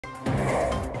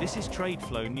This is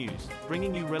TradeFlow News,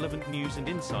 bringing you relevant news and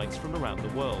insights from around the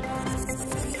world.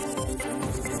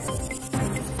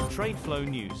 TradeFlow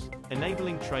News,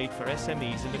 enabling trade for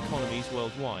SMEs and economies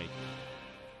worldwide.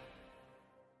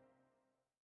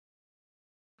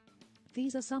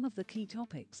 These are some of the key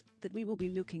topics that we will be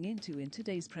looking into in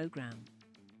today's program.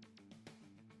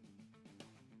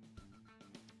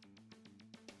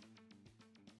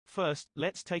 First,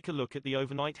 let's take a look at the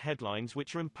overnight headlines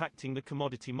which are impacting the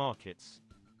commodity markets.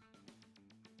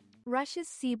 Russia's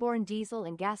seaborne diesel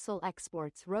and gasol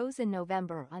exports rose in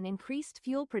November on increased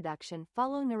fuel production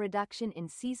following a reduction in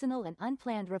seasonal and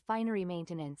unplanned refinery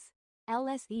maintenance,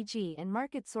 LSEG and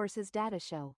market sources data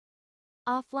show.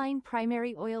 Offline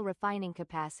primary oil refining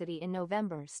capacity in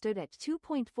November stood at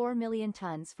 2.4 million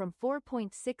tons from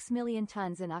 4.6 million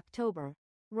tons in October,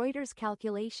 Reuters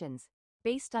calculations,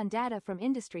 based on data from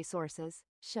industry sources,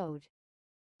 showed.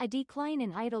 A decline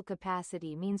in idle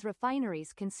capacity means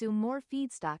refineries consume more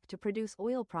feedstock to produce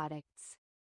oil products.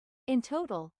 In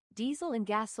total, diesel and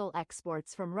gasol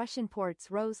exports from Russian ports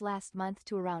rose last month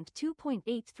to around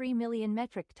 2.83 million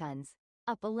metric tons,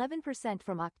 up 11%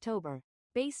 from October,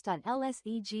 based on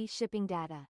LSEG shipping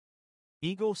data.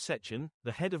 Igor Sechin,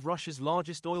 the head of Russia's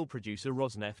largest oil producer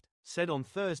Rosneft, said on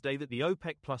Thursday that the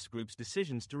OPEC Plus group's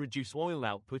decisions to reduce oil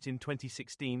output in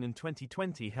 2016 and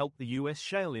 2020 helped the U.S.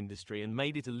 shale industry and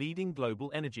made it a leading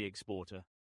global energy exporter.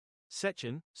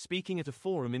 Sechin, speaking at a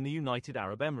forum in the United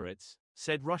Arab Emirates,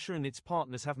 said Russia and its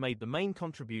partners have made the main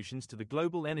contributions to the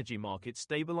global energy market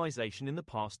stabilization in the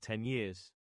past 10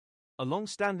 years. A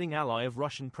long-standing ally of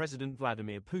Russian President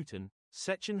Vladimir Putin,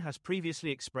 Sechin has previously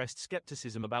expressed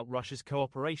skepticism about Russia's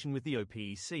cooperation with the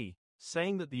OPEC,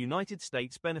 saying that the United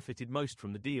States benefited most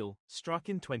from the deal, struck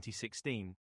in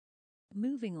 2016.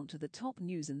 Moving on to the top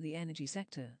news in the energy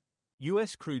sector.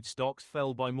 U.S. crude stocks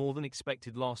fell by more than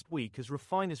expected last week as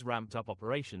refiners ramped up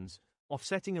operations,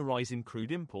 offsetting a rise in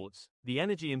crude imports, the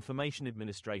Energy Information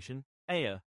Administration,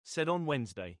 EIA, said on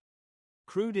Wednesday.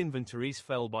 Crude inventories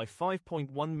fell by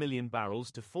 5.1 million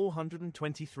barrels to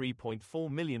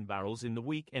 423.4 million barrels in the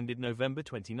week ended November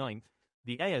 29,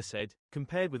 the EIA said,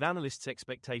 compared with analysts'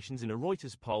 expectations in a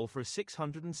Reuters poll for a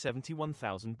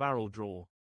 671,000 barrel draw.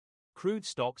 Crude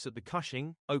stocks at the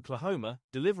Cushing, Oklahoma,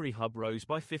 delivery hub rose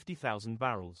by 50,000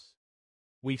 barrels.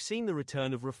 We've seen the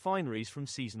return of refineries from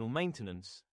seasonal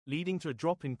maintenance, leading to a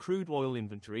drop in crude oil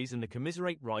inventories and a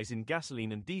commensurate rise in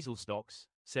gasoline and diesel stocks,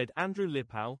 said Andrew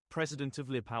Lipow, president of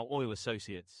Lipow Oil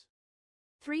Associates.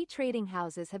 3 trading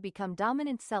houses have become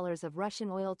dominant sellers of Russian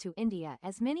oil to India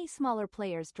as many smaller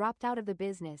players dropped out of the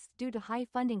business due to high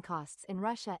funding costs in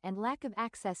Russia and lack of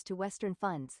access to Western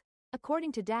funds,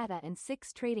 according to data and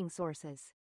 6 trading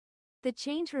sources. The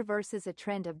change reverses a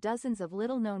trend of dozens of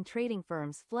little-known trading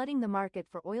firms flooding the market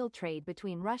for oil trade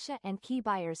between Russia and key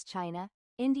buyers China,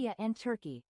 India and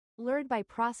Turkey, lured by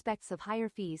prospects of higher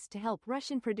fees to help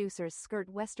Russian producers skirt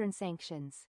Western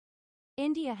sanctions.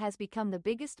 India has become the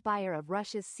biggest buyer of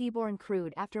Russia's seaborne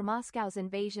crude after Moscow's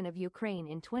invasion of Ukraine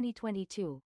in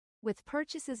 2022, with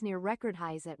purchases near record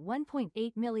highs at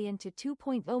 1.8 million to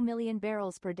 2.0 million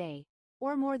barrels per day,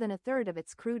 or more than a third of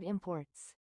its crude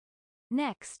imports.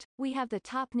 Next, we have the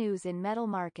top news in metal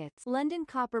markets. London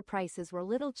copper prices were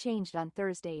little changed on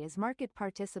Thursday as market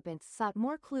participants sought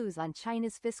more clues on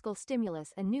China's fiscal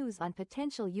stimulus and news on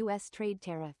potential U.S. trade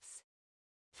tariffs.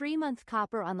 3-month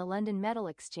copper on the London Metal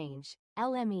Exchange,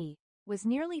 LME, was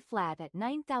nearly flat at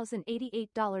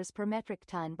 $9,088 per metric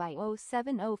ton by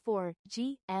 0704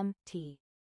 GMT.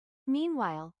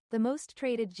 Meanwhile, the most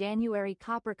traded January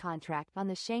copper contract on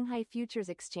the Shanghai Futures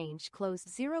Exchange closed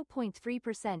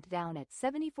 0.3% down at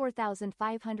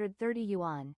 74,530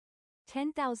 yuan,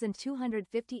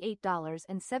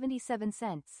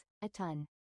 $10,258.77 a ton.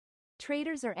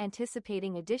 Traders are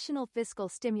anticipating additional fiscal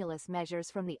stimulus measures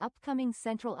from the upcoming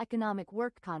Central Economic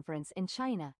Work Conference in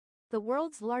China, the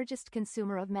world's largest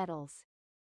consumer of metals.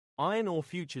 Iron ore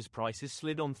futures prices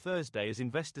slid on Thursday as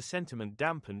investor sentiment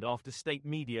dampened after state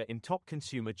media in top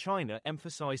consumer China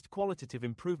emphasized qualitative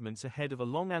improvements ahead of a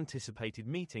long-anticipated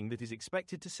meeting that is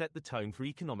expected to set the tone for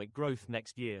economic growth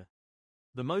next year.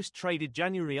 The most traded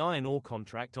January iron ore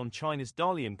contract on China's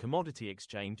Dalian Commodity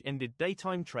Exchange ended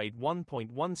daytime trade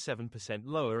 1.17%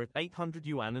 lower at 800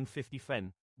 yuan and 50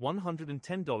 fen,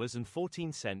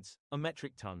 $110.14, a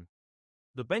metric ton.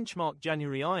 The benchmark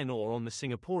January iron ore on the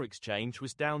Singapore Exchange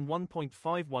was down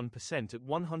 1.51% at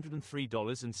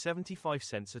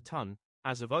 $103.75 a ton,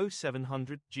 as of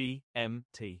 0700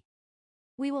 GMT.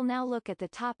 We will now look at the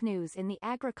top news in the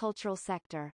agricultural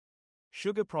sector.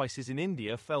 Sugar prices in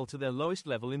India fell to their lowest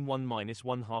level in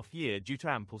 1.5 years due to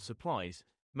ample supplies,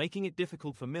 making it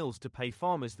difficult for mills to pay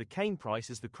farmers the cane price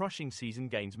as the crushing season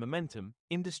gains momentum,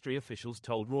 industry officials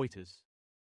told Reuters.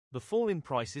 The fall in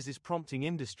prices is prompting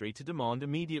industry to demand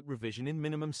immediate revision in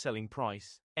minimum selling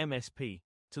price, MSP,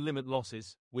 to limit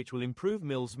losses, which will improve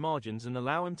mills' margins and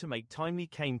allow them to make timely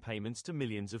cane payments to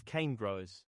millions of cane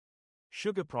growers.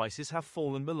 Sugar prices have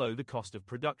fallen below the cost of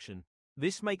production.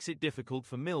 This makes it difficult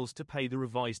for mills to pay the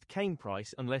revised cane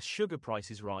price unless sugar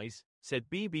prices rise, said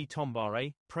B.B.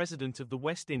 Tombare, president of the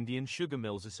West Indian Sugar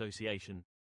Mills Association.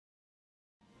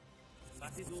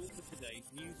 That is all for today's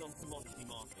news on commodity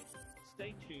markets.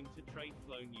 Stay tuned to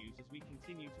TradeFlow News as we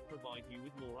continue to provide you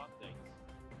with more updates.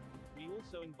 We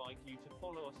also invite you to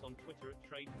follow us on Twitter at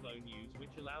TradeFlow News,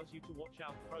 which allows you to watch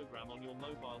our program on your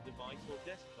mobile device or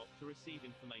desktop to receive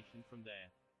information from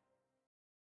there.